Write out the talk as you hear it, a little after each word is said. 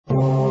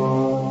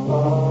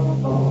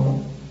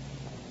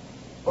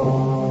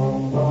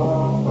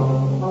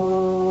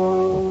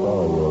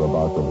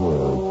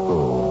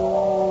true.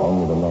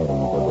 Only the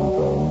names have been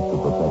changed to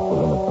protect the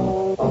innocent.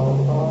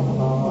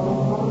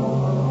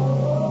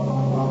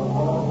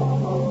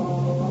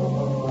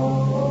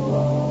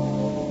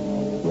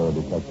 You're a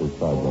detective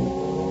sergeant.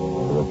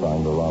 You're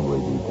assigned a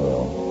robbery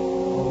detail.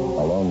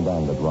 A lone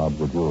bandit robs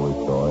a jewelry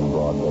store in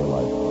broad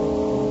daylight.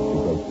 He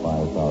takes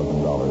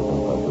 $5,000 in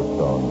precious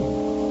stones.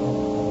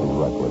 He's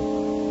reckless.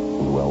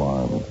 He's well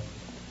armed.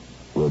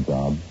 Your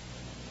job?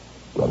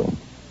 Get him.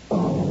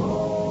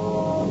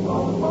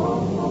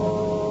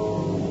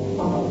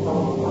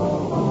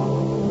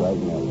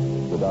 Dragnet,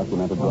 the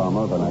documented drama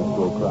of an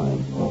actual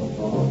crime.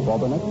 For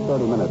the next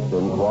 30 minutes,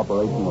 in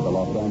cooperation with the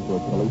Los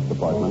Angeles Police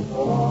Department,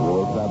 you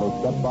will travel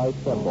step by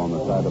step on the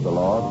side of the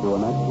law through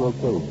an actual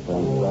case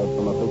transcribed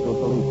from official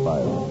police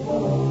files.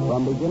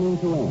 From beginning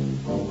to end,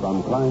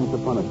 from crime to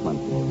punishment,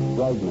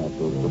 Dragnet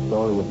is the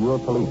story of your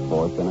police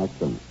force in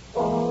action.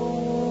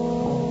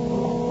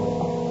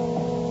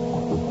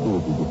 It's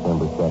Tuesday,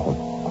 December 2nd.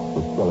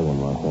 We're still in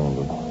Los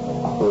Angeles.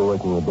 We're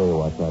working a day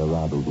watch out of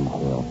robbery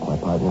detail. My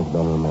partner's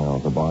Ben Romero.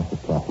 The boss is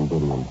Captain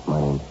Gideon. My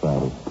name's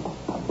Friday.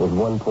 It was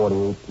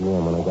 1:48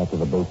 p.m. when I got to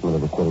the basement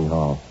of the city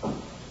hall.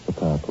 The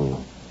car came.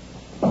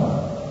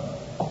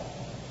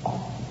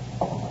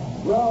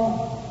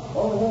 Joe,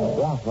 over here.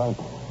 Yeah, right.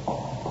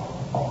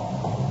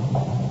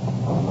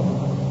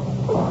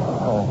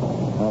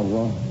 Hi,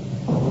 Joe.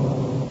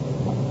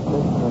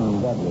 This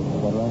from Douglas,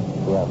 is that right?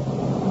 Yeah.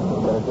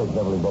 Better take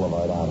Beverly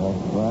Boulevard out, huh?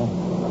 Right.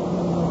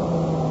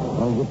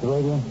 Want to get the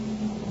radio?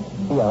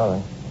 Yeah, all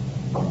right.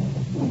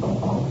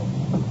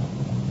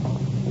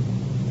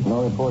 No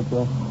report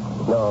yet?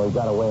 No, he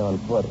got away on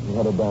foot. He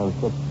headed down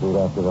 6th Street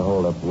after the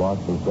holdup,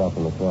 lost himself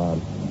in the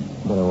crowd.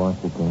 Better watch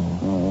it there.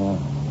 Oh, yeah.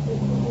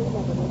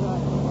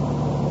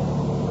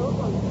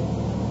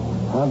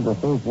 How'd the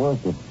thief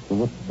work it? Did you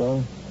get the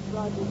story?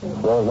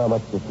 There was not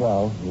much to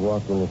tell. He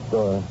walked in the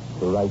store at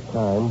the right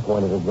time,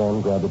 pointed a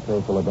gun, grabbed a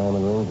tray full of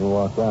diamond rings, and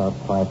walked out.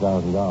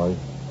 $5,000.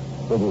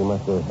 Figured he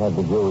must have had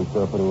the jewelry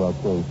store pretty well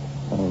cased.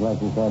 Sounds like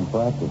he's had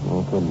practice.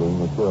 Well, could be.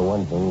 But sure,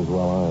 one thing, he's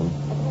well armed.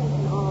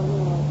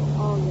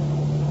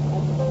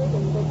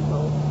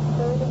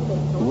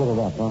 You get it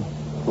up, huh?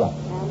 Yeah.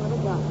 Man with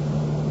a gun.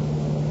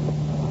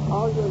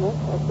 All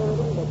units are 3rd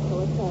and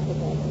Victor,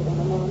 traffic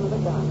accident, a man with a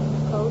gun.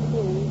 Code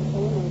green,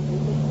 AMA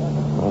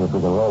 367. Well, if we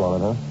can roll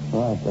on it, huh?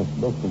 Right, that's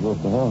Victor goes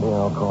to him.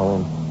 Yeah, I'll call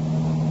him.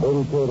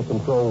 80K to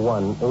control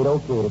 1.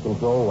 80K to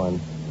control 1.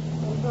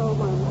 Control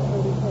 1,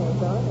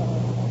 30K, go ahead.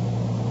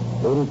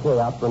 80K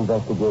out for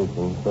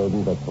investigation. 3rd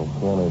and Victor,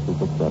 AMA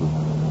 367.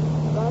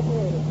 Roger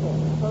 80K,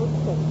 code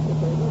 6 to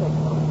 3rd and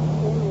Victor,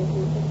 AMA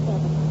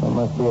 367. That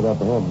must be it up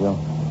ahead, Joe.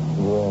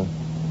 Yeah.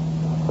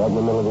 Right in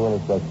the middle of the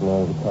intersection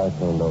there, the car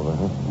turned over,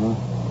 huh?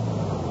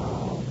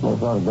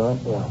 That's ought to do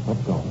it? Yeah, let's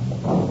go.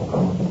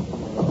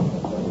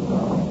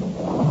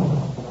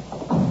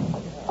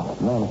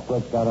 Man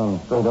stretched out on the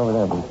street over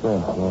there, be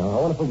sure. Yeah.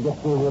 I wonder if we can get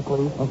through here,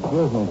 please.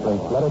 Excuse me,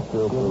 please. Let us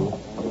through, please.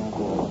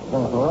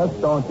 Well, let's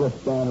don't just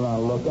stand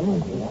around looking.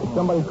 If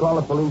somebody call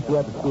the police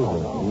yet, excuse me.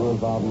 Are you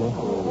involved in this?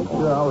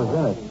 Sure, I was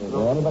in it.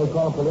 Did anybody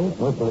call the police?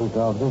 We're police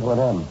officers. What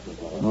happened?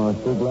 Oh, I'm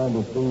too glad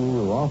to see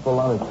you. Awful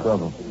lot of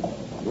trouble.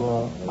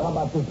 Yeah. How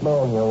about this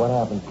man here? What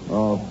happened?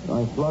 Oh,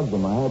 I slugged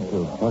him. I had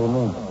to. What do you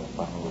mean?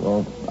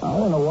 Well, I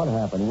don't know what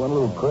happened. He went a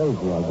little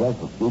crazy, I guess.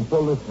 He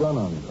pulled this gun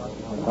on me.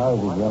 How is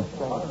he, Jeff?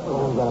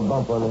 He got a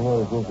bump on the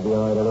head. He seems to be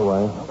all right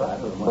otherwise.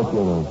 What's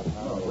your name, sir?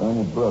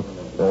 Ernie Brooks.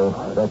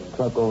 That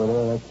truck over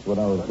there, that's what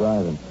I was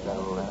driving.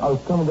 I was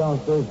coming down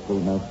 3rd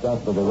Street, and I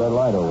stopped at the red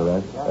light over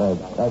there.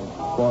 That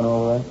corner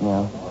over there?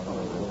 Yeah.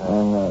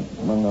 And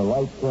when the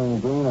light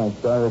turned green, I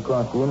started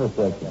across the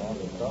intersection.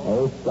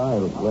 This guy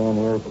laying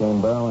here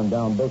came barreling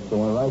down Bixby,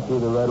 went right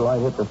through the red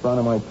light, hit the front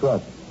of my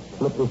truck.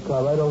 Flipped his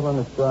car right over on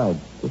the side,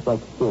 just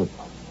like a stick.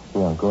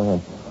 Yeah, go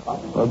ahead.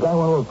 Well, the guy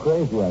went a little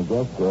crazy, I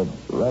guess.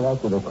 Right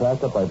after the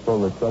crack-up, I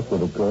pulled the truck to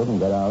the curb and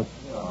got out.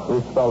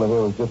 This fella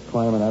here was just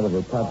climbing out of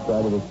the top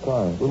side of his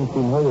car. Didn't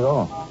seem hurt at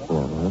all.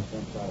 Yeah, huh?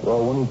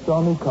 Well, when he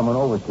saw me coming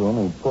over to him,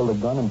 he pulled a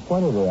gun and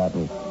pointed it at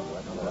me.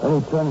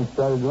 Then he turned and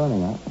started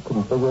running. I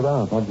couldn't figure it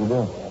out. What'd you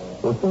do?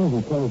 Well, as soon as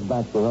he turned his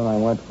back to run, I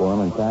went for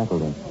him and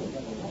tackled him.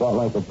 Fought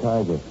like a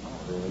tiger.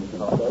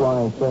 That's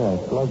why I say I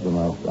slugged him.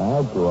 I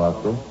had to,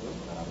 officer.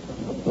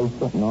 There's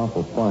something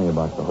awful funny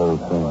about the whole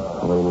thing.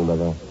 What do you mean by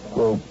that?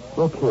 Well,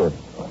 look here.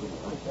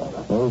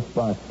 There's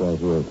spots right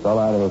here. It fell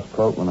out of his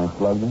coat when I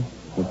slugged him.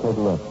 You take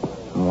a look.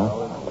 Yeah?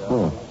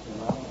 Here.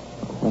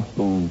 Must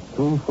be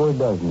 3-4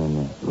 dozen in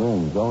there.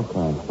 Rings, all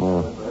kinds.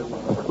 Well,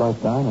 looks like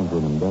diamonds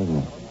in them, doesn't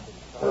it?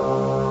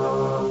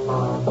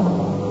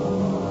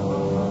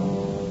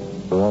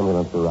 The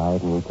ambulance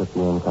arrived, and we took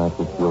the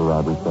unconscious fuel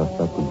robbery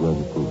suspect to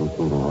Georgia Street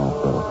Receiving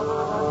Hospital.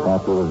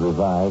 After he was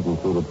revived and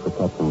treated for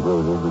cuts and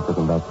bruises, we took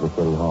him back to the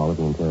city hall at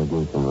the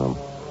interrogation room.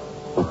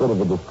 He fitted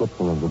the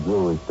description of the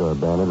jewelry store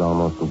bandit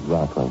almost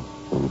exactly.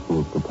 He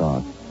refused to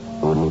talk.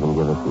 He wouldn't even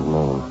give us his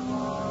name.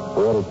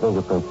 We had his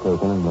fingerprints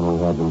taken, and then we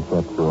had them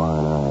checked through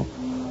R&I.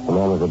 The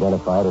man was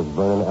identified as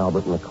Vernon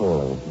Albert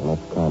Nicoli, an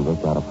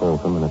ex-convict out of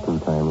Folsom and a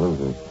 2-time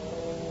loser.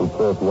 He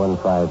served 1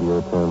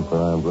 5-year term for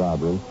armed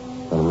robbery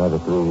and another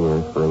 3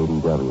 years for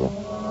ADW.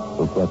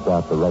 We checked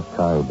out the wrecked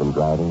car he'd been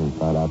driving and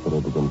found out that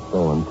it had been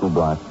stolen 2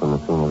 blocks from the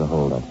scene of the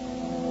holdup.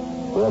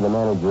 We had the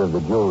manager of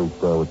the jewelry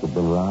store which had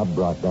been robbed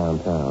brought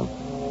downtown.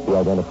 He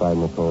identified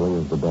Nicoli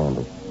as the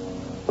bandit.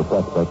 The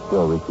suspect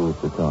still refused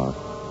to talk.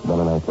 Ben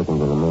and I took him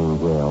to the main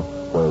jail,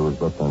 where he was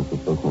booked on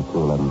suspicion of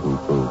 211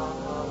 DC.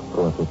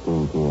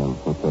 4:15 p.m.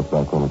 We checked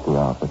back in at the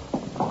office.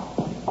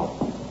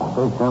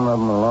 Takes some of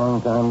them a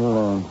long time to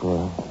learn.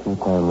 Yeah,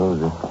 2-time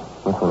loser.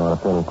 This one ought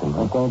to finish him.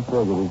 I can't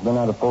figure. He's been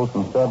out of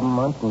Folsom 7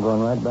 months and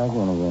going right back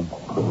in again.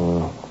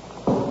 Yeah.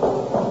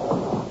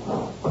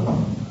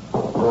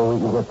 Well, we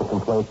can get the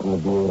complaint from the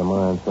DA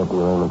tomorrow and set the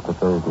arraignment for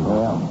Thursday.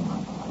 Yeah.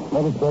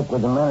 Maybe check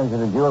with the manager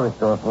of the jewelry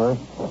store first.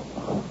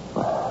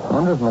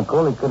 Wonder if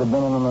Nicoli could have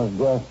been in on those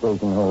gas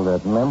station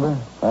holdup. Remember?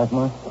 Last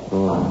month?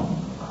 Yeah.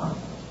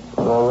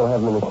 Well, we'll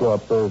have him in the show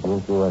up Thursday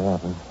and see what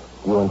happens.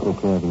 You want to take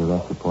care of the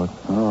arrest report?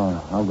 Yeah.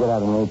 I'll get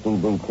out an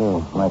APB,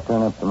 too. Might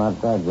turn up some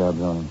outside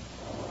jobs on him.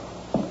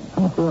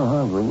 I feel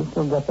hungry. You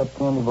still got that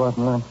candy bar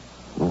from lunch?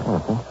 Yeah, I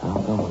think so.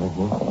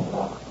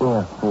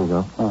 Yeah, here you go.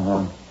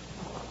 Uh-huh.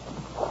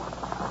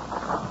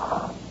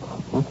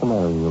 What's the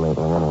matter with you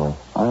lately, anyway?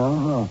 I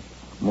don't know.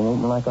 Been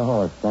eating like a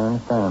horse, down the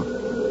stomach.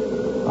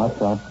 I'll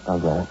stop. I'll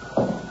get it.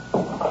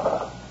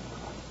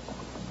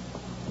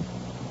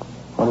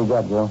 What do you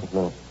got, Joe?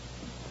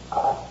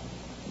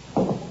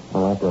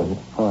 Well, that does it.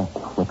 What?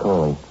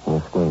 Nicoli. He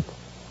escaped.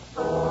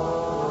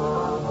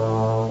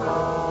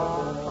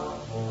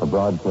 A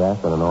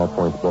broadcast and an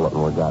all-points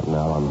bulletin were gotten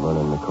out on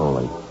Vernon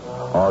Nicoli.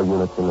 All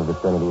units in the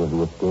vicinity of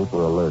the escape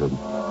were alerted.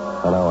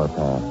 An hour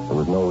passed. There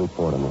was no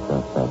report on the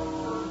suspect.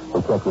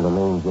 We checked with the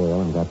main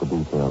jail and got the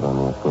details on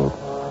the escape.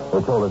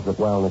 They told us that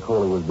while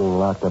Nicoli was being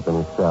locked up in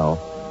his cell,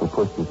 he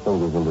pushed his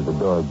fingers into the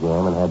door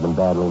jamb and had them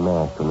badly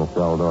mashed when the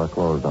cell door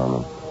closed on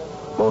them.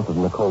 Both of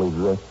Nicoli's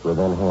wrists were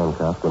then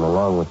handcuffed, and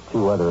along with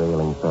 2 other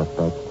ailing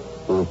suspects,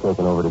 he was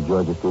taken over to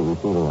Georgia Street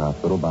Receiving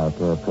Hospital by a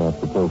pair of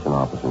transportation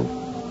officers.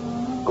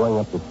 Going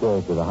up the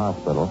stairs to the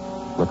hospital,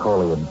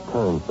 Nicoli had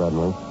turned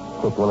suddenly,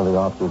 kicked one of the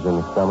officers in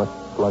the stomach,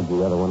 slugged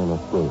the other one, and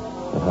escaped.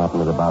 It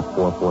happened at about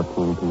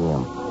 4:14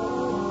 p.m.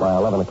 By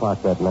 11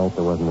 o'clock that night,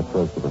 there wasn't a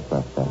trace of the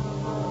suspect.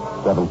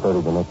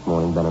 7:30 the next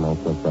morning, Ben and I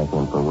checked back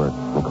in for work.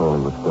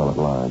 Nicoli was still at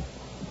large.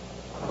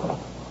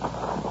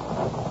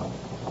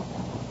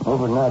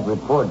 Overnight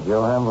report,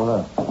 Joe. Have a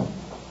look.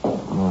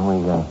 What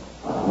we got?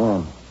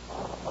 Yeah.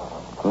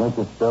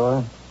 Liquor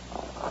store.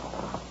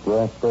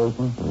 Gas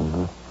station.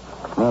 Mm-hmm.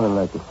 Another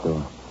liquor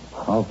store.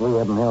 All 3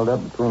 of them held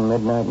up between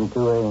midnight and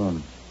 2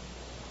 a.m.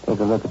 Take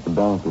a look at the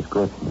bank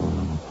description.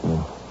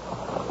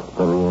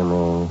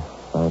 WMA,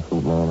 5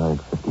 feet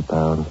 950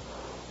 pounds.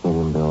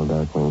 Medium build,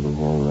 dark hazy,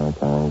 hairy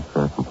black eyes,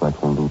 fair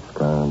complexion, deep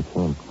scar on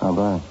chin. How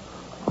about?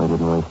 Well, he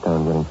didn't waste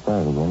time getting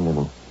started again, did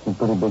he? It's a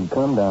pretty big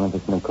come down if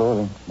it's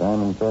Nicoli.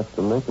 Diamond theft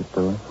to liquor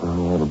store. Well,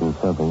 he had to do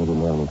something. He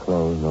didn't have any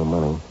clothes, no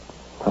money.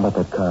 How about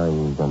that car he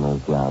used on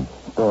those jobs?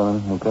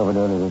 Stolen. Recovered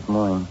early this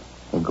morning.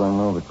 They're going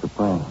over it for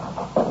print.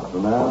 So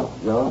now,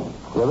 Joe?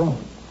 Really?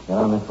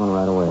 Got on this one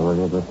right away. We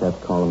did just have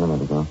to call a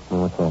minute ago.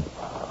 What's that?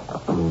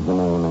 Here's the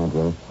name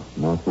address.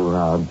 Matthew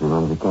Hobbs. He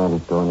runs a candy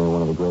store near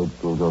one of the grade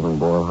schools over in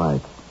Boyle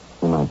Heights.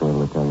 He might be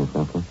able to tell you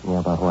something. Yeah,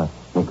 about what?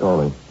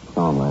 Nicoli.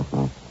 Saw him last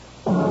night.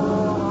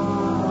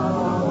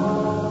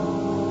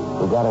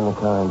 We got in the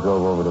car and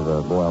drove over to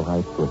the Boyle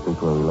Heights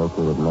district where we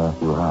located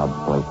Matthew Hobbs'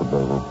 place of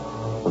business.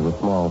 It was a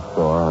small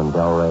store on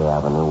Delray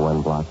Avenue,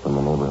 1 block from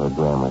the neighborhood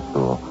grammar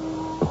school.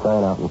 The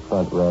sign out in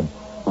front read,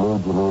 New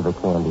Geneva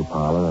Candy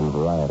Parlor and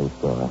Variety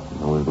Store.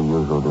 There was the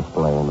usual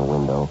display in the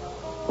window.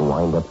 A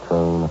wind-up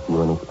train, a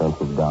few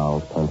inexpensive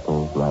dolls,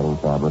 pencils, writing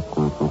tablets,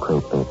 and some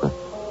crepe paper.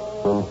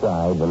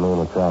 Inside, the main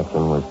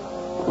attraction was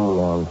 2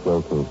 long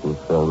showcases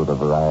filled with a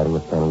variety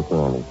of penny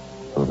candy.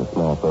 There was a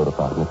small soda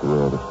fountain at the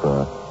rear of the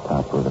store,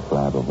 topped with a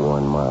slab of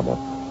worn marble.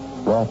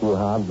 Matthew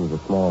Hobbs was a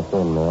small,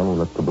 thin man. He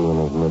looked to be in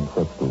his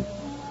mid-60s.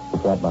 He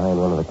sat behind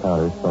one of the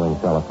counters selling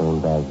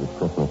cellophane bags of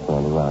Christmas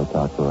candy while he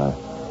talked to us.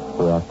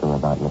 We asked him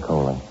about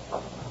Nicoli.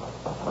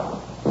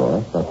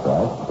 Yes, that's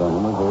right.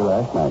 Vernon was here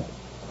last night.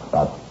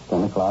 About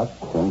 10 o'clock,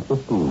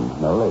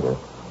 10:15, no later.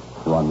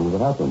 You want me to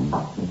help him?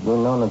 Did you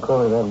know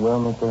Nicoli that well,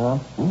 Mr.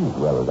 Hobbs? As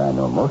well as I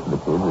know most of the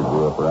kids that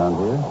grew up around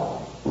here.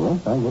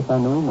 Yes, I guess I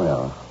knew him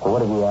well. Well, what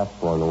did he ask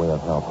for in the way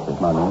of help? His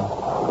money,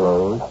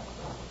 clothes.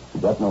 He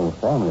got no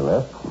family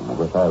left. I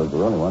guess I was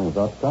the only one he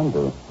thought to come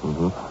to.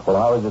 Mm-hmm. Well,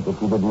 how is it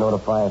that you didn't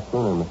notify us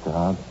sooner, Mr.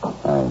 Hobbs?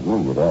 I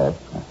knew you'd ask.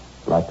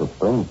 I'd like to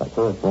explain if I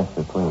could. Yes,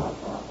 sir, please.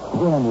 Did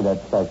you hand me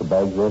that stack of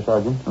bags there,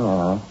 Sergeant?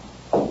 No.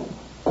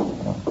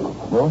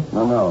 Yes?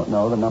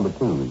 No, the number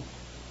 2.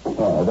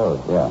 Yeah, those,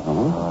 yeah.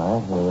 Mm-hmm. All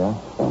right, here you are.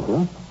 Thank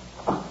you.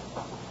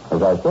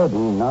 As I said, he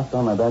knocked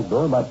on my back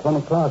door about 10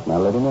 o'clock, and I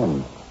let him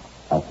in.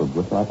 Acted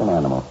just like an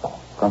animal.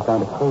 Some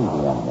kind of crazy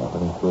animal.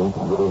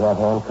 Did he have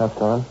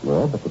handcuffs on?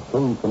 Yeah, but the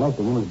chain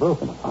connecting him was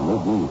broken. It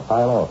made me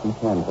file off each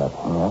handcuff.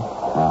 Yeah?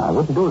 I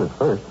wouldn't do it at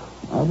first.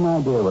 I had no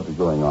idea what was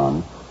going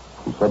on.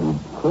 He said he'd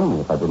kill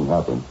me if I didn't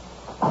help him.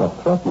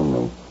 Kept threatening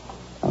me.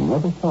 I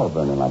never saw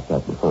Vernon like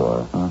that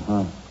before.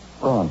 Uh-huh.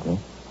 Go on, Pete.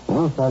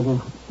 Well,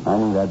 Sergeant, I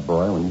knew that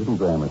boy when he was in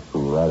grammar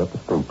school right up the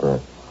street there.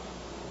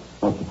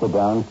 Wants to sit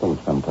down and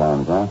think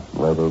sometimes, huh?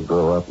 Where they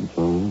grow up and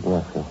change.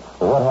 Yes, sir.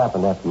 Well, what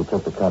happened after you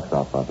took the cuffs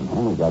off of him?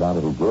 And he got out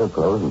of his jail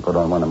clothes and put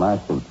on one of my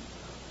suits.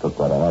 Took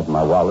what I had in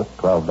my wallet,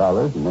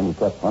 $12, and then he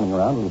kept running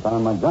around and he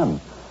found my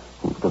gun.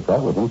 He took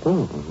that with him,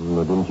 too.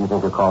 Well, didn't you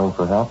think of calling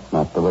for help?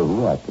 Not the way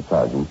he acted,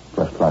 Sergeant.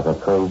 Just like a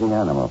crazy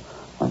animal.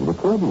 Wanted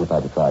to kill me if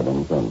I'd tried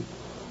anything.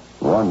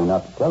 He warned me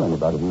not to tell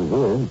anybody he was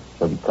here.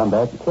 Said he'd come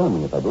back and kill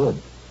me if I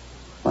did.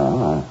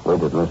 Well, I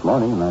waited till this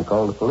morning and I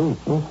called the police.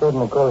 You said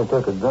McCauley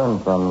took a gun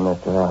from him,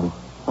 Mr. Haddon.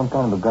 What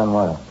kind of a gun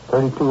was it?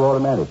 .32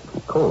 automatic. A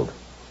Colt.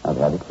 I've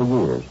had it for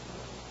years.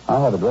 I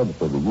have it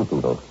registered with you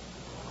people.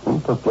 He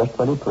took just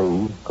what he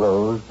pleased.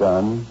 Clothes,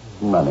 guns,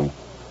 money.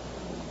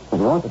 If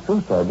you want the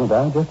truth, Sergeant,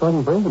 I just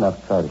wasn't brave enough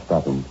to try to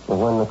stop him. Well,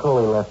 when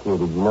McCauley left here,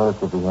 did you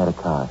notice if he had a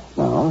car?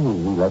 No, he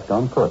left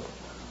on foot.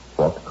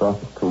 Walked across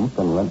the street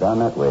and went down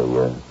that way,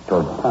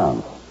 towards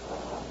town.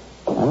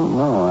 I don't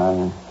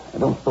know. I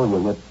don't suppose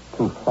you'll get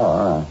too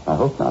far. I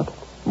hope not.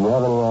 Do you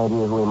have any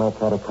idea who he might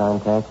try to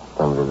contact?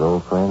 Some of his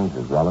old friends,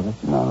 his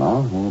relatives?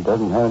 No, he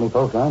doesn't have any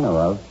folks I know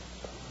of.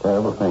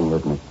 Terrible thing,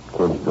 isn't it?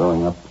 Kids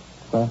growing up.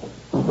 The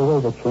way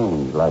they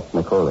change, like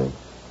McCauley.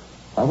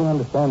 I can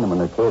understand them when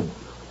they're kids.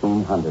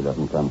 Seen hundreds of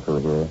them come through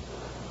here.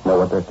 Know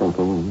what they're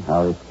thinking,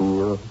 how they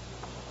feel.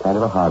 Kind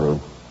of a hobby.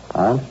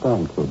 I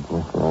understand kids.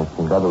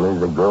 The trouble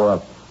is they grow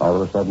up.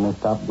 All of a sudden they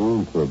stop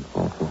being kids.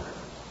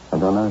 I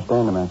don't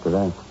understand them after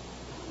that.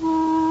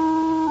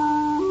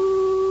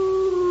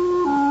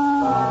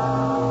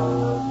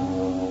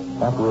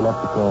 After we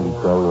left the candy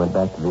store, we went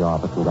back to the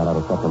office and got out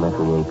a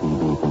supplementary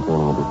APB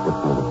containing a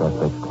description of the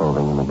suspect's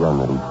clothing and the gun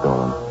that he'd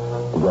stolen.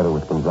 Together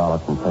with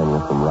Gonzalez and Pena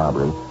from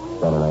robbery,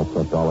 Ben and I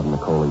checked all of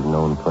McCauley's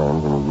known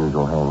friends in his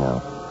usual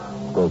hangout.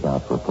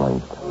 Stakeouts were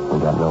placed. We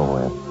got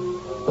nowhere.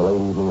 The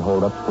late evening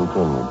holdups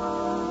continued.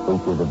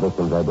 Each of the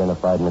victims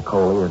identified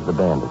McCauley as the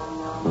bandit.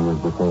 He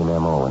used the same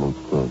M.O. in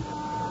each case.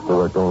 He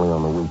worked only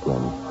on the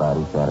weekends,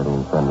 Friday, Saturday,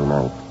 and Sunday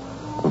nights.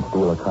 He'd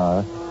steal a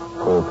car,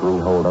 pull 3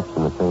 holdups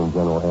in the same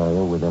general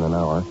area within an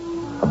hour,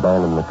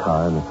 abandon the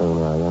car in the same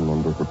area, and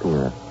then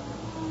disappear.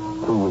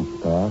 2 weeks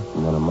passed,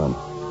 and then a month.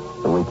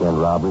 The weekend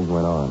robberies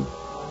went on.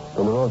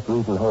 In the most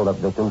recent hold-up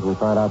victims, we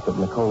found out that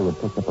McCauley had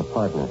picked up a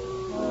partner.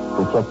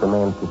 We checked the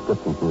man's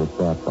description through his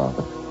staff's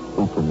office.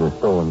 Each of the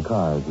stolen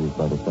cars used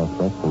by the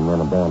suspects and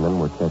then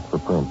abandoned were checked for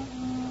prints.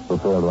 We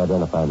failed to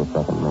identify the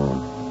second man.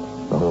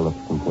 The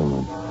hold-ups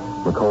continued.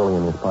 McCauley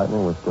and his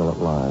partner were still at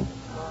large.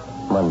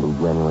 Monday,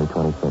 January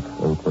 26,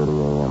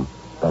 8:30 a.m.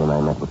 Ben and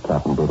I met with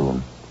Captain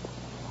Didion.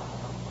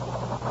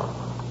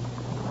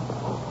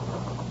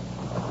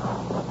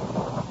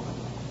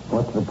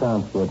 What's the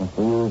count, Skipper?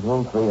 The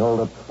usual, 3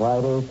 holdups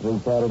Friday, 3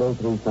 Saturday,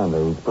 3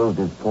 Sunday. He's proved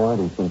his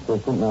point. He's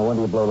consistent. Now, when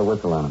do you blow the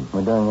whistle on him?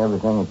 We're doing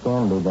everything that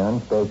can be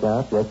done.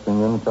 Stakeout, extra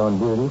units on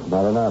duty.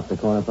 Not enough. The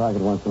corner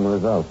pocket wants some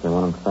results. They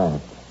want them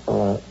fast.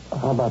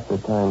 How about the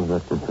times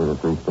listed for the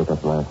 3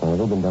 stick-ups last night? Have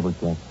they been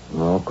double-checked?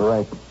 No,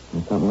 correct.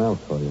 There's something else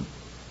for you.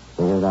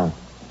 Figure it out.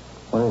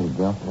 What is it,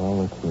 Joe? Oh,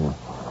 let's see.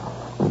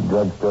 The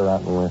drugstore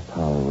out in West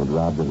Hollywood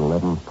robbed at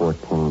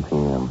 11:14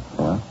 p.m.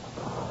 Yeah?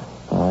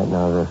 All right,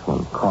 now this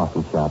one.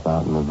 Coffee shop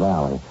out in the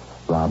valley.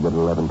 Robbed at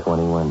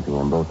 11:21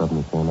 p.m. Both of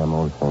them the same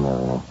M.O., same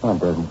area. Well, it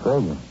doesn't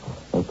figure.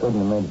 They couldn't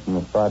have made it from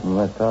the spot in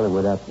West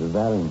Hollywood out to the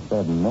valley in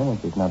 7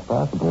 minutes. It's not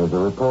possible. There's a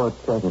report.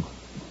 Check it.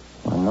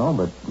 I know,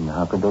 but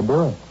how could they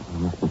do it? There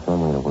must be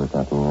some way to work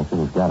out the answer.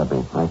 There's got to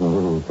be. I can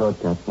give you a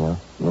shortcut, yeah.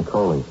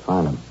 McCauley,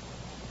 find him.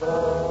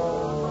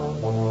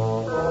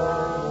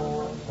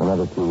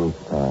 Another 2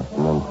 weeks passed,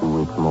 and then 2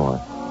 weeks more.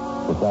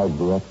 Besides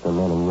the extra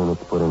men and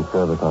units put in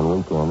service on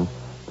weekends,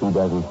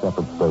 24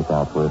 separate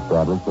stakeouts were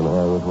established in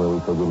areas where we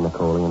figured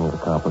McCauley and his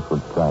accomplice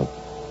would strike.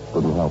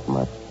 Didn't help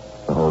much.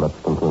 The holdups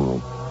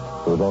continued.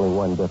 There was only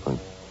one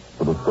difference.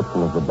 The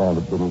description of the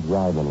bandit didn't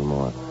jive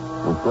anymore.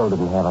 We still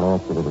didn't have an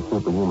answer to the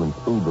superhuman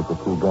speed that the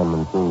 2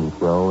 gunmen seemed to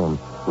show in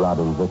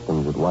robbing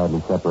victims at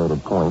widely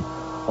separated points,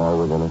 all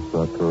within a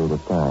short period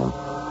of time.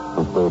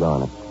 We stayed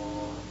on it.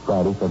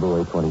 Friday,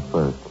 February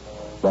 21st.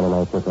 Ben and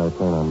I took our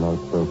turn on night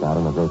stakeout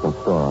in a vacant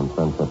store on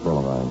Sunset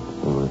Boulevard.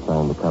 We were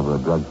assigned to cover a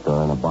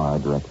drugstore and a bar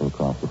directly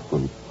across the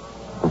street.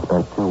 We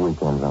spent 2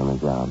 weekends on the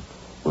job.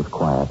 It was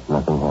quiet.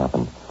 Nothing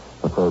happened.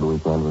 The third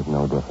weekend was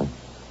no different.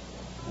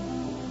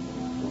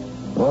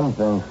 One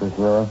thing's for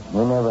sure.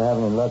 We never have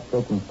any luck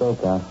taking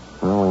stakeout.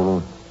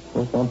 No,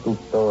 This empty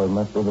store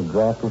must be the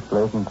draftiest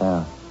place in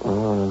town. I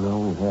don't know.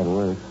 We've had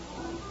worse.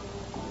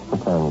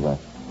 What time you got?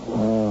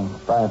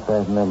 5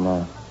 past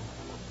midnight.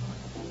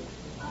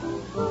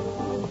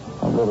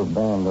 A little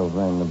band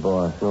over in the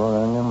bar. Sure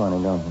earn their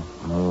money, don't they?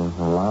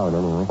 Allowed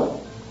anyway.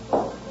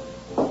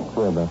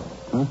 Here, Beth.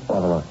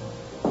 Have a look.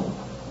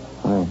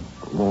 Hey.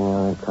 Getting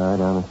out of that car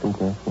down the street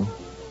there, see?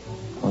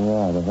 Oh,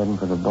 yeah, they're heading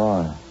for the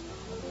bar.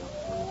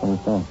 What do you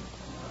think?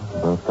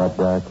 Both got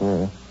dark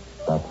here.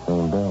 About the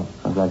same bill.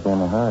 Looks like they're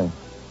in a hurry.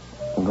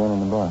 They're going in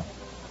the bar.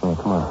 Oh,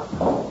 come on.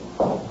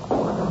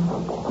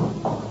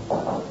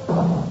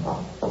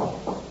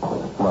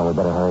 Come on, we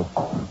better hurry.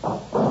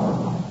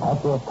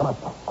 That's it. Come on.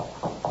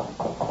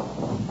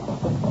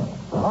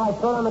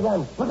 Throw down the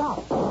gun. Look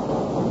out.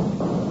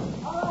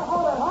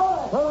 Hold it.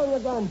 Throw down your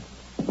gun.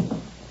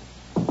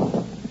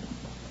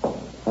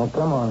 Now,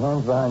 come on,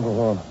 hands behind your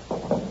head.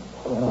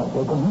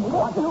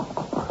 Watch it.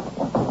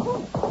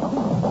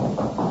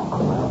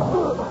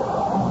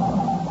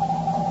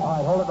 All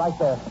right, hold it right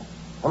there.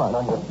 Come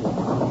on your feet.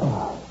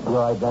 You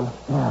all right, Ben?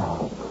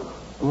 Yeah.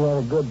 You had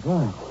a good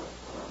point.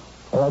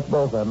 Well, that's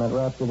both of them. That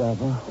wraps it up,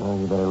 huh? Well,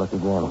 you better look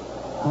again.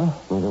 Huh?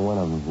 Neither one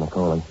of them,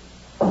 Macaulay.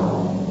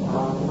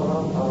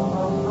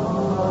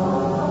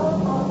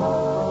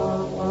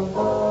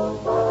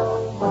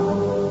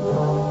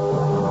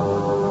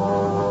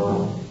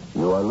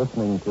 You are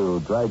listening to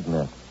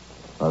Dragnet,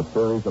 a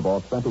series of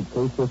authentic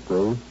case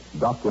histories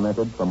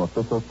documented from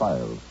official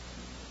files.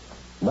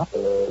 Many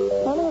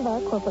of our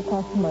corporate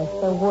customers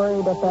are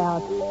worried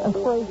about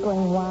employees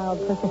going wild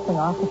purchasing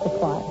office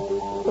supplies.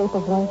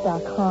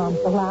 StaplesLink.com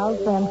allows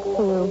them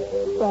to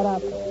set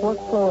up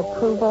workflow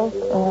approvals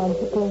and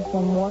gives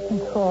them more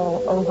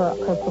control over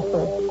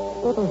purchases.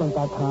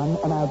 StaplesLink.com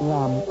and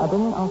IBM are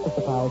bringing office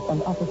supplies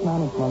and office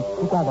management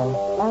together.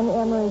 I'm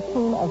Anne-Marie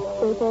Keene of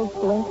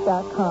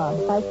StaplesLink.com,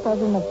 Vice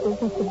President of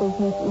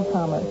Business-to-Business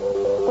E-commerce.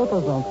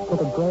 StaplesLink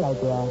took a great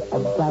idea,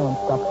 a giant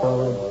step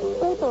forward.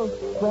 Staples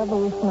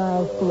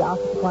revolutionized the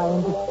office supply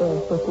industry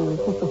with the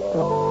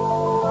Superstore.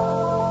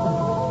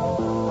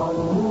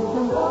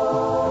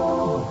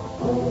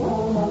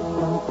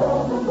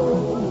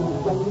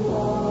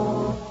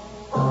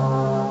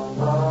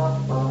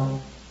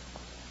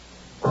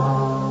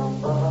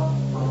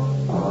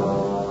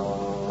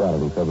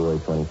 Saturday, February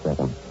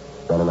 22nd.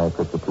 Ben and I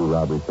took the two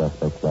robbery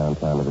suspects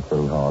downtown to the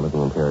city hall to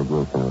the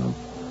interrogation room.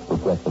 We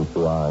checked them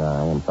through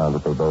R&I and found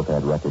that they both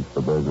had records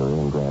for burglary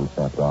and grand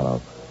theft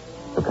auto.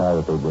 The car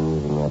that they'd been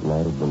using that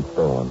night had been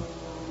stolen.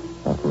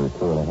 After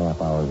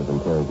 2.5 hours of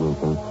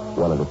interrogation,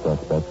 one of the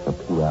suspects, a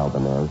Pete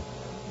Albanese,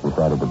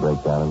 decided to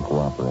break down and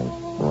cooperate.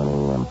 1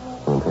 a.m.,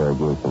 the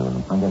interrogation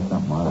room. I get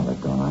something out of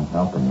it, don't I?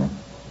 Helping you.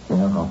 You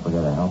never don't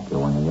forget to help you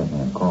when you get me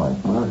in court.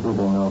 We'll see if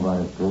they know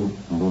about it, Pete.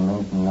 And be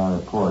making out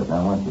of court. I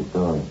want your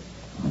story.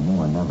 I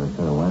knew I never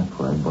should have went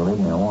for it.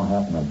 Believe me, it won't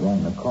happen again.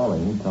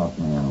 Macaulay, he talked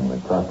me into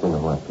it. Talked into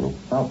what, Pete?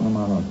 Helping him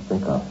out on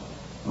pickups.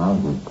 I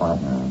was his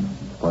partner in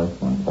his first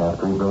one.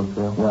 After he broke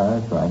through? Yeah,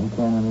 that's right. He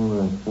came to me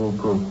with a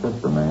foolproof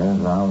system of his,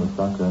 and I was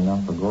sucker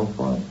enough to go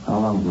for it. How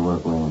long did you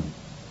work with him?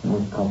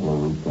 Just a couple of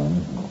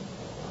weekends.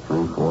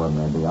 3, 4,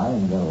 maybe. I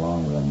didn't get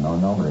along with him. No,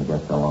 nobody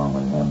gets along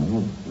with him.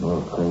 He's a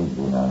little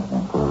crazy, I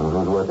think.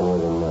 Who's working with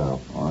him now?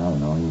 Oh, I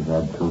don't know. He's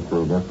had 2,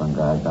 3 different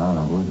guys. I don't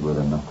know who's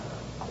with him.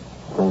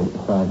 Say,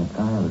 Sergeant,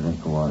 can I have a drink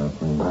of water,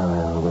 please?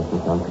 I'll get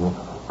you something.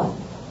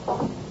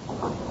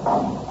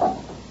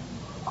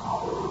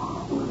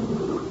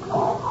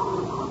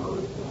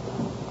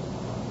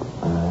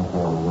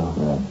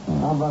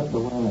 How about the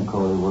way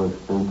Macaulay works?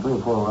 3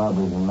 or 4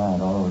 robberies a night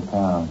all over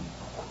town.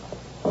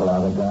 A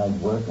lot of guys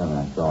working,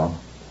 that's all.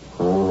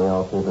 They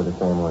all keep it the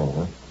same way,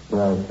 huh?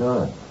 Yeah,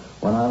 sure.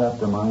 When I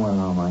left him, I went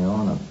on my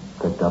own. I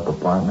picked up a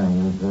partner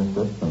and used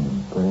their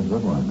system. Pretty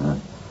good one, huh?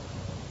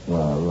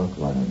 Well, it looked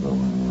like a good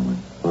one, anyway.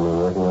 You mean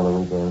working on the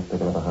weekends,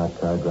 picking up a hot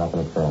car,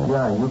 dropping it fast?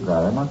 Yeah, you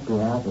got it. There must be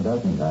half a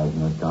dozen guys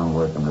in this town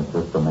working the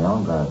system. They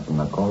all got it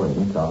from Macaulay.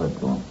 He taught it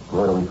to them.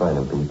 Where do we find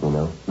him, Pete, you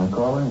know?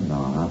 Macaulay?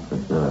 No, not for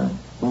sure.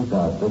 He's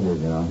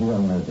figures, you know. He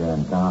doesn't live there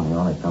in town. He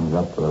only comes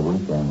up for the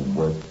weekend,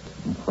 works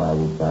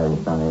Friday,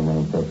 Saturday, Sunday, and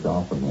then he takes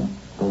off again.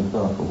 Takes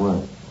off for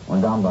what?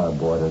 Went down by the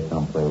border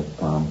someplace,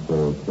 Palm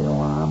City,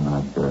 Tijuana, I'm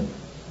not sure.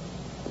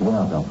 You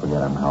know, don't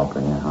forget I'm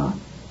helping you, huh?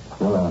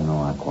 You'll let him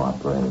know I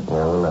cooperated.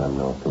 Yeah, we'll let him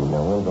know, Pete.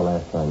 Now, when's the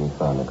last time you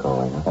saw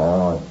Macaulay, huh?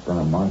 Oh, it's been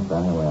a month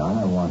anyway. I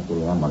never want to see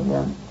him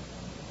again.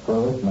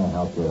 So this may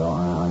help you, though.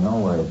 I know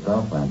where his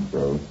girlfriend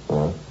stays.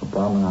 Yeah? The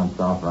problem on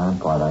South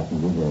Rampart, I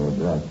can give you the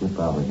address. She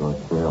probably goes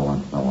there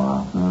once in a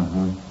while.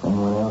 Mm-hmm.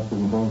 Anyone else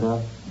you can think of?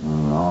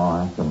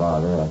 No, that's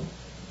about it.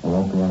 There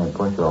won't be any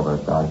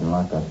pushover, Sergeant.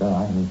 Like I said,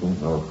 I think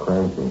he's a little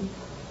crazy.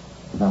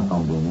 It's not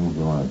going to be an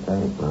easy one to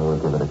take. Well, we'll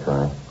give it a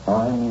try. Oh,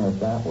 I didn't mean it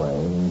that way.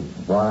 He's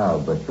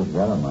wild, but you'll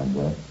get him, I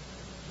guess.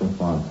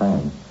 Just what I'm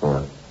saying.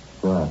 Yeah.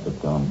 You'll have to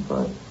kill him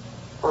first.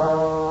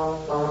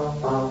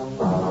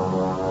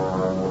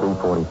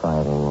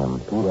 3:45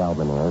 a.m. Pete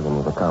Albanese and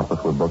his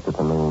accomplice were booked at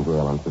the main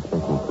jail on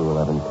suspicion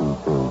 211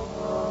 PC.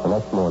 The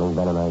next morning,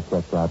 Ben and I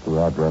checked out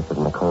the address of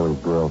Macaulay's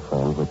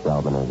girlfriend, which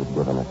Albanese had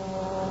given us.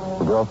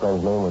 The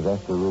girlfriend's name was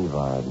Esther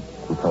Revard.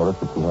 She told us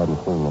that she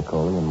hadn't seen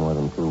Macaulay in more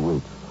than 2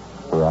 weeks.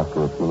 We asked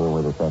her if she knew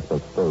where the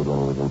suspect stayed when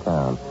he was in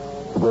town.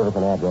 She gave us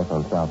an address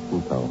on South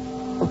Pico.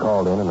 We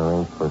called in and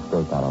arranged for a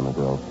stakeout on the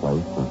girl's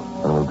place, and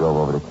then we drove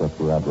over to check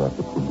the address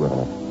that she'd given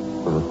us.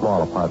 It was a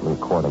small apartment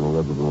court on the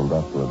edge of the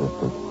industrial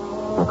district.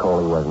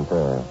 Macaulay wasn't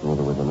there,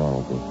 neither was the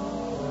manager.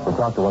 We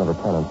talked to one of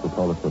the tenants who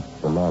told us that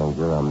the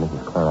manager,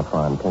 Mrs. Clara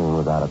Fontaine,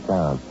 was out of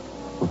town.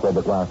 He said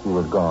that while she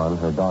was gone,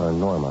 her daughter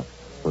Norma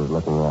was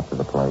looking after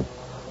the place.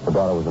 The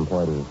daughter was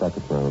employed as a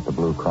secretary at the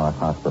Blue Cross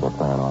Hospital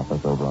Plan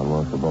office over on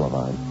Wilshire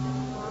Boulevard.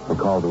 We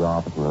called the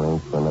office and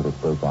arranged for another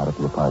stakeout at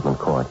the apartment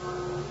court.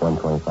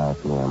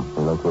 1:25 p.m.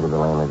 We located the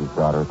landlady's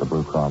daughter at the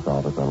Blue Cross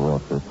office on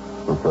Wilshire.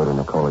 He showed her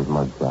Nicole's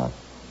mugshot.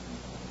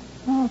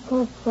 Yes,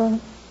 it's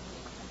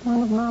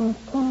one of Mama's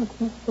tenants,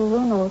 Mr.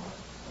 Reynolds.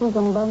 He's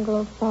in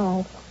Bungalow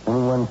 5.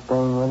 Anyone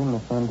staying with him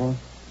or something?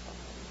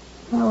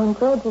 No one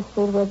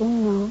registered with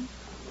him, no.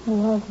 He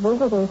has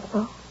visitors,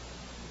 though. Is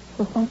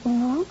there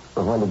something wrong?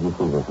 Well, when did you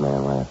see this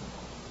man last?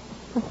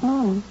 This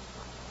morning.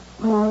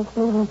 When I was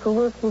leaving for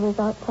work, he was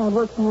outside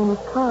working on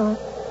his car.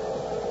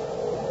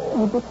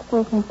 Would you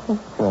excuse me, please?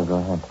 Sure, go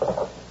ahead.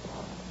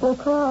 Blue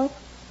Cross?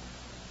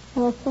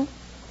 Yes, sir?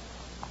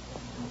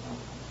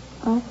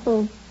 I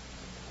see.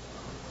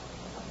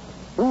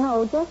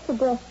 No, just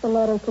address the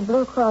letter to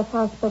Blue Cross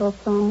Hospital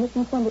Plan. You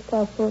can send it to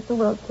us here at the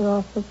Wiltshire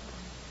office.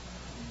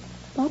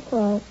 That's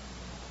right.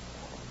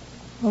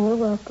 Well, you're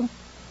welcome.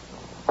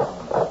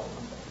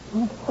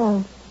 I'm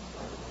sorry.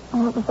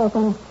 What was I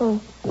going to say?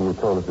 You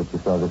told us that you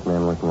saw this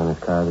man working on his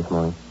car this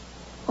morning.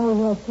 Oh,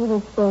 yes, he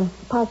was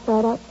parked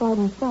right outside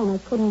in front. I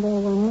couldn't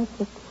very well miss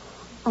it.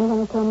 I'm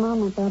going to tell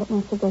Mama about it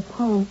when she gets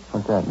home.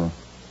 What's that, miss?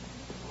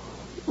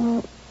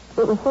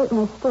 It was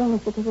certainly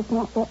strange because it's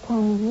not that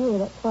time of year.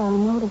 That's why I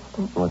noticed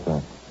it. What's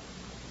that?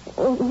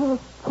 He was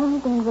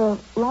changing the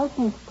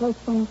license plate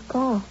on his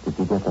car. Did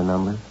you get the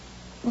numbers?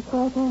 It's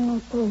right here in my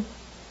purse.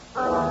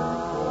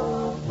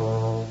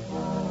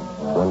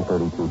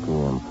 1:32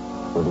 p.m.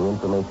 With the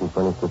information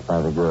furnished us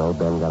by the girl,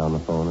 Ben got on the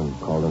phone and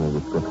called in a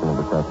description of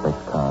the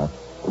suspect's car,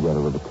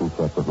 together with the 2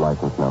 sets of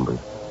license numbers.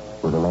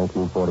 With a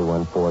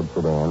 1941 Ford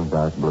sedan,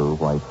 dark blue,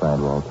 white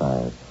sidewall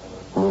tires.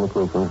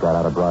 Communications got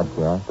out a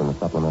broadcast and a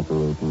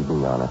supplementary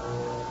APB on it.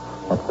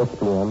 At 6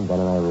 p.m., Ben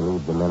and I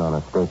relieved the men on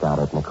a stakeout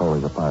at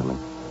Nicole's apartment.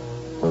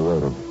 We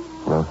waited.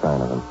 No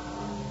sign of him.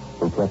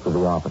 We checked with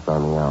the office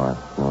on the hour.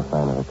 No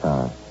sign of the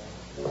car.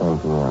 10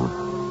 p.m.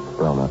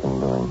 Still nothing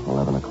doing.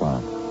 11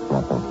 o'clock.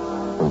 Nothing.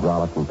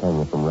 Gonzalez and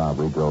Pena from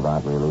robbery drove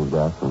out and relieved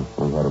us, and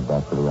we headed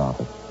back to the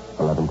office.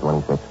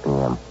 11:26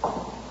 p.m.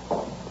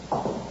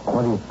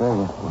 What do you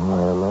figure? I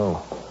don't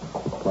know.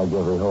 It's plugged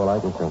every hole I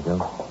can think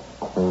of.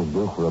 Things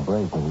due for a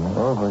break, isn't it?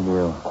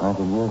 Overdue. I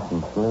could use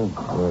some sleep.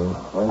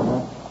 What is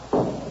it?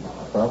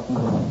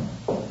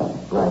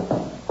 Right.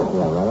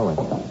 Yeah, right away.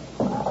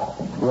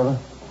 Skipper?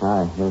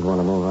 Hi, here's one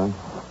to move on.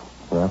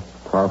 Yeah?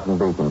 Carlson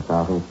Beacon,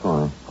 southeast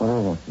corner. What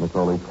is it?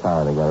 Nicole's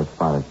car. They got it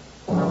spotted.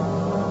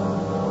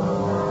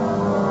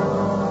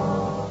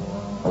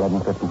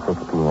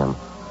 11:56 p.m.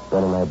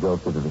 Ben and I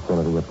drove to the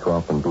vicinity of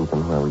 12th and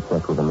Beacon, where we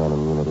checked with the men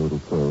in Unit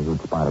 80K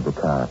who'd spotted the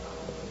car.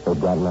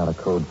 They'd gotten out a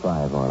code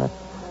 5 on it.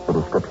 The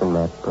description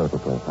matched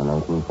perfectly. A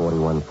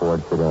 1941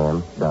 Ford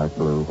sedan, dark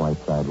blue, white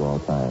sidewall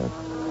tires.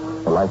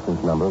 The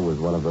license number was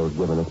one of those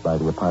given us by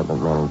the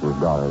apartment manager's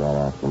daughter that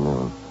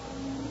afternoon.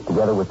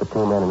 Together with the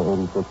 2 men in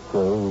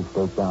 86K, we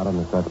staked out on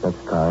the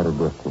suspect's car at a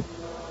distance.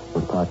 It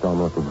was parked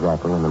almost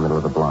exactly in the middle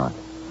of the block.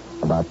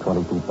 About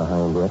 20 feet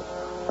behind it,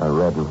 a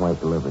red and white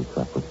delivery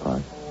truck was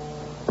parked.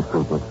 The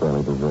street was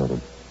fairly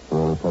deserted. The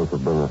only place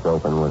of business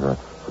open was a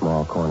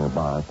small corner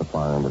bar at the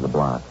far end of the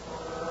block.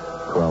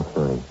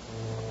 12:30.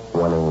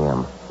 1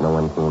 a.m. No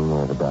one came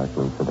near the dark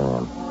blue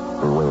sedan.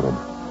 We waited.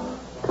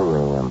 2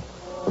 a.m.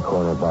 The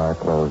corner bar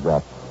closed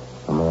up.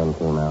 A man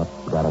came out,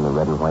 got in the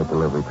red and white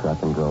delivery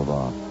truck, and drove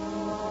off.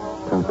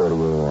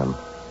 2:30 a.m.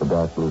 The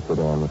dark blue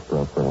sedan was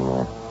still sitting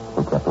there.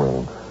 We kept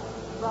waiting.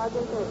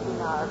 Roger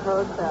 59,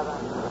 code 7.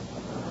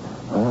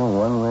 Well,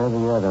 one way or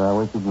the other, I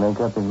wish he'd make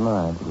up his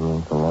mind.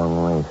 It's a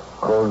long ways.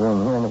 Cold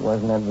room here, and it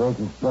wasn't that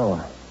vacant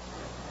store.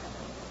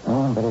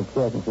 Well, better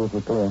check and see if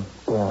you're clear.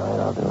 Yeah, all right,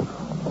 I'll do it.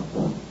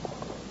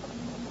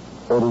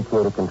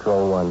 80K to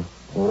Control 1.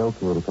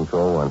 80K to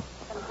Control 1.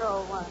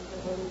 Control 1 to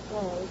 80K.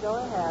 Go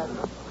ahead.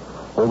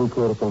 80K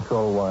to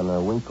Control 1.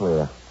 Are we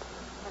clear?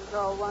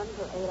 Control 1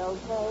 to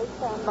 80K.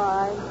 Stand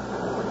by.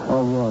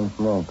 Oh, you on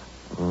smoke?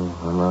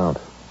 I'm out.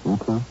 You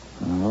too?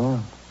 Yeah.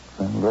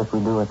 I guess we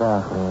do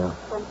without. Yeah.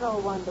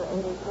 Control 1 to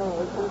 80K.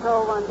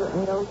 Control 1 to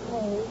 80K.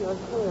 You're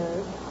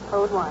cleared.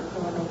 Code 1,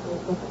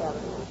 KM8367.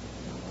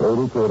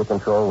 80K to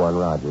Control 1,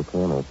 Roger.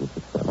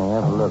 KM8367. Hey,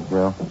 have a look,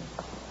 Joe.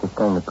 Just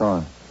turn the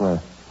corner.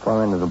 Where?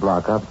 Far end of the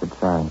block, opposite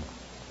side.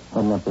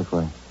 Heading up this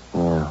way.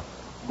 Yeah.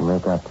 You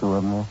make out 2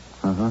 of them there?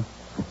 Mm-hmm.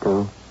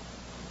 2.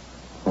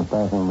 They're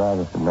passing by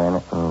the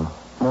sedan. Oh.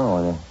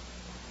 No, they're...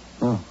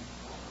 No.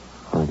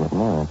 We're getting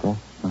there, aren't they?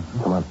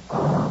 Mm-hmm. Come on.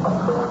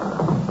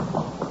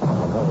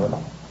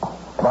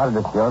 Spotted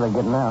us, Joe. They're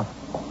getting out.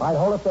 All right,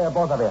 hold it there,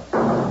 both of you.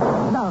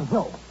 Sit down,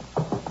 Joe.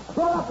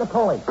 Throw it up the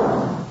Coley.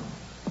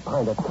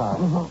 Behind that car.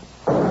 All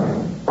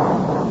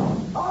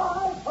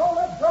right, hold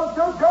it. Don't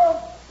shoot, go.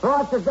 Throw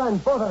out your gun,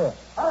 both of you.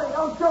 Harry,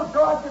 don't shoot.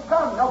 Throw out your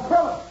gun. They'll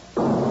kill him.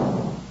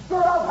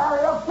 Get up, Harry.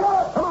 They'll kill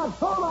him. Come on,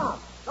 throw him out.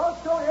 Don't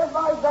shoot. Here's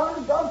my gun.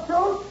 Don't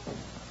shoot.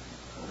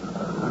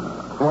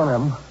 One of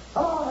them.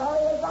 Come on,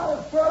 Harry. They got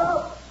us. Get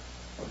up.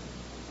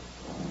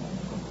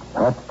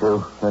 That's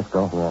 2. Let's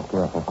go. Yeah,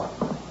 careful.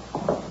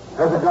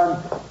 There's a gun.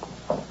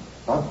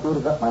 Don't shoot. I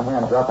got my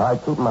hands up. All right,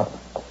 keep them up.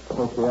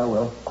 Okay, I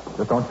will.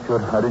 Just don't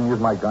shoot. I didn't use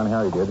my gun.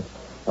 Harry did.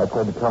 I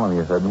tried to tell him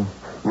you heard me.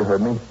 You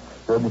heard me. You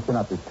heard me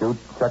not to shoot.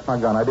 Check my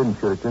gun. I didn't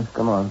shoot at you.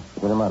 Come on.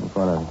 Get him out in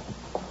front of him.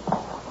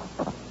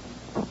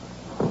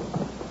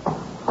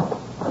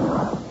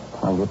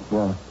 guess.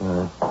 Yeah. All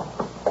right.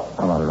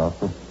 How about it,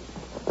 officer?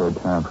 Third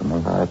time for me.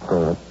 All right,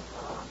 prove it.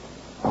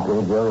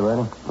 Okay, Joey,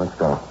 ready? Let's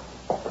go.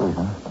 Please,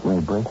 huh? You need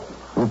a break?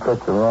 You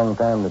picked the wrong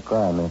time to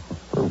cry, mister.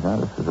 Please, now,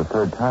 this is the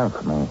third time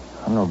for me.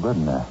 I'm no good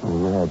in that.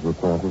 You had your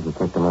chances. You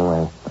kicked them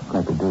away. Let's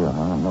make a deal,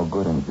 huh? I'm no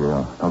good in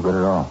jail. No good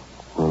at all.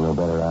 You're no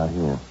better out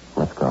here.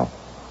 Let's go.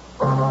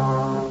 The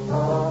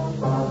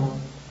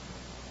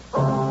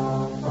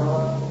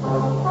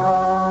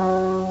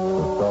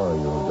story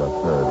you have just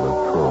heard was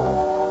true.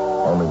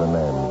 Only the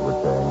names were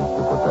changed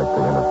to protect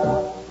the innocent.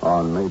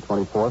 On May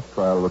 24th,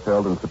 trial was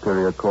held in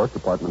Superior Court,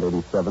 Department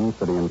 87,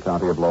 City and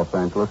County of Los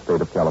Angeles,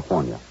 State of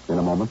California. In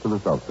a moment, the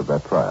results of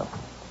that trial.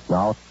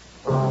 Now...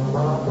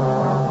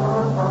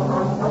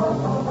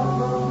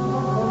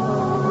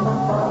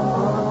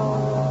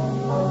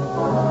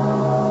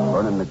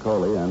 Vernon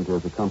Nicoli and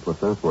his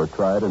accomplices were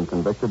tried and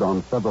convicted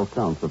on several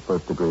counts of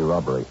first-degree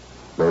robbery.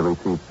 They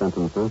received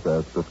sentences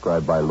as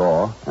prescribed by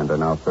law and are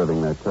now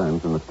serving their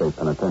terms in the state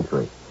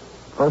penitentiary.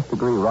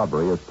 First-degree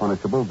robbery is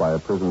punishable by a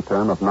prison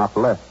term of not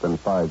less than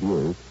 5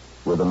 years,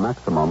 with a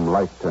maximum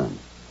life term.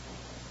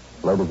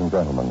 Ladies and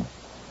gentlemen,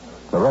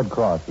 the Red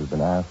Cross has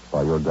been asked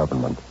by your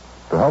government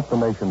to help the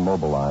nation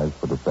mobilize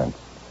for defense.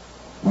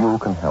 You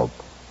can help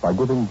by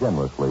giving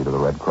generously to the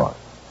Red Cross.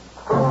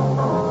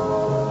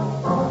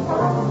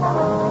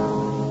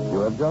 You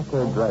have just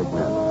heard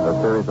Dragnet,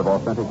 a series of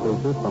authentic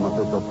cases from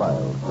official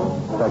files.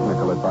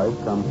 Technical advice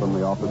comes from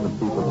the Office of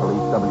Chief of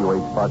Police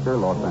W.H. Parker,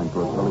 Los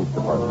Angeles Police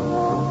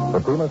Department. The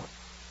Felix